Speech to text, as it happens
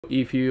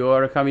if you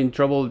are having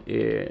trouble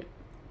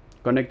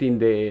connecting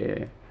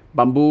the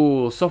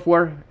Bambu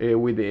software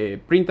with the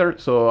printer.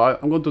 So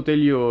I'm going to tell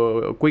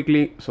you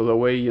quickly so the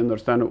way you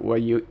understand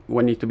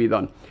what needs to be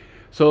done.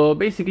 So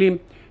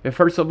basically,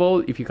 first of all,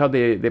 if you have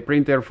the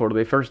printer for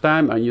the first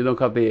time and you don't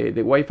have the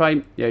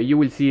Wi-Fi, you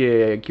will see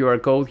a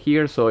QR code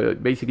here. So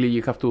basically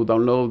you have to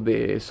download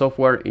the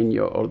software in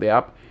your, or the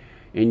app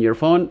in your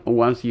phone.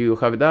 Once you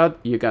have that,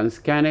 you can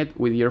scan it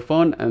with your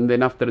phone, and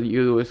then after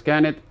you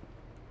scan it,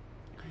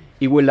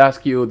 it will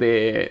ask you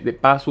the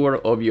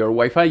password of your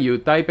Wi-Fi. You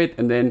type it,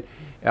 and then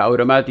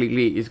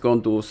automatically it's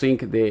going to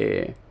sync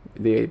the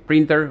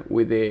printer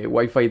with the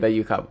Wi-Fi that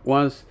you have.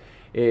 Once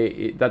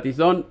that is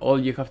done,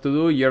 all you have to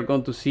do, you're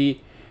going to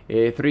see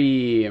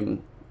three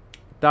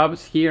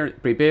tabs here: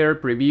 prepare,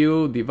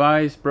 preview,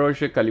 device,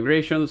 project,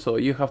 calibration. So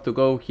you have to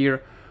go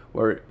here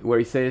where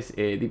it says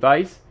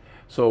device.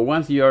 So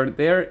once you're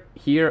there,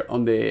 here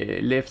on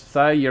the left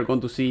side, you're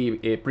going to see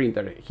a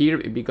printer here,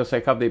 because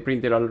I have the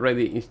printer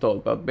already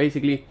installed. But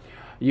basically,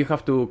 you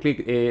have to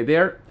click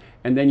there,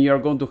 and then you're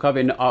going to have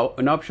an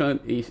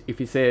option.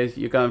 If it says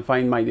you can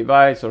find my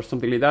device or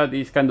something like that,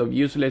 it's kind of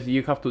useless.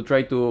 You have to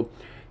try to,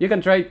 you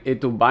can try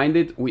to bind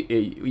it with,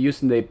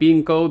 using the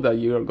PIN code that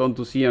you're going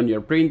to see on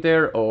your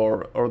printer,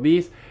 or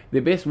this.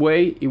 The best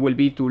way, it will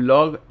be to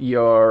log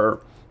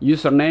your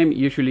username.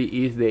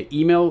 Usually is the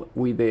email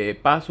with the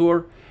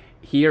password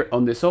here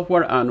on the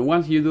software, and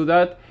once you do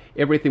that,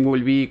 everything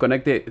will be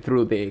connected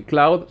through the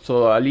cloud.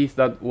 So at least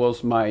that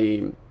was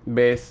my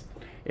best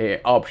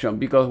option,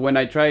 because when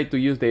I try to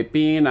use the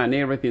PIN and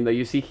everything that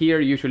you see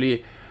here,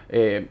 usually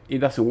it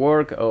doesn't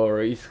work,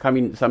 or it's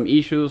having some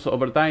issues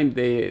over time.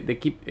 They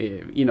keep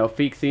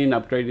fixing,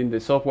 upgrading the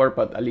software,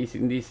 but at least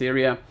in this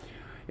area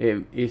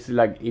it's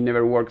like it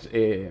never works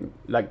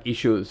like it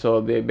should.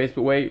 So the best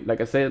way, like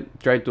I said,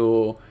 try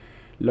to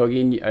log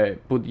in,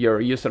 put your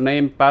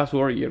username,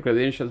 password, your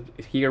credentials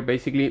here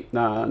basically,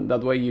 and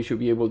that way you should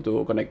be able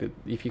to connect it.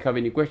 If you have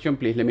any question,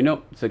 please let me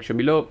know, section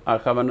below. I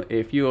have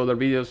a few other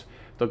videos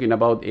talking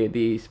about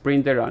this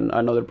printer and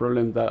another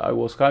problem that I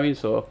was having.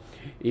 So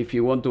if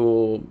you want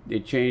to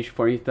change,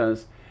 for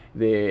instance,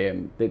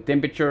 the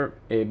temperature,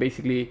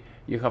 basically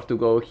you have to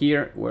go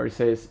here where it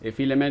says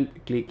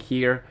filament, click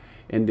here,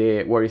 and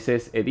where it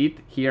says edit,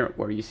 here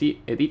where you see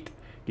edit,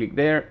 click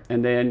there,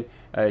 and then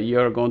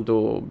you're going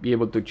to be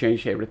able to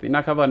change everything.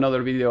 I have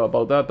another video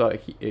about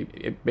that.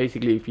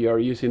 Basically, if you are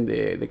using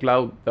the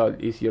cloud,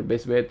 that is your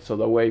best bet. So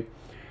that way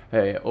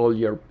all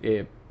your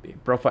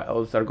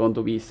profiles are going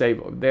to be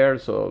saved up there.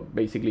 So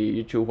basically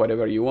you choose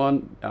whatever you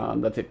want,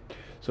 and that's it.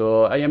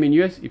 So I am in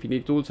US. If you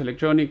need tools,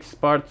 electronics,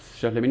 parts,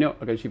 just let me know.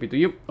 I can ship it to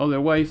you.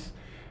 Otherwise,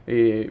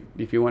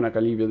 if you want, I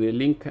can leave you the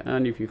link,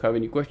 and if you have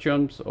any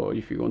questions, or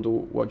if you want to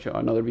watch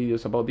another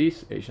videos about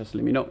this, just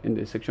let me know in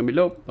the section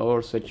below,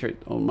 or search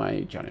it on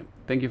my channel.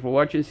 Thank you for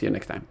watching. See you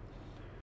next time.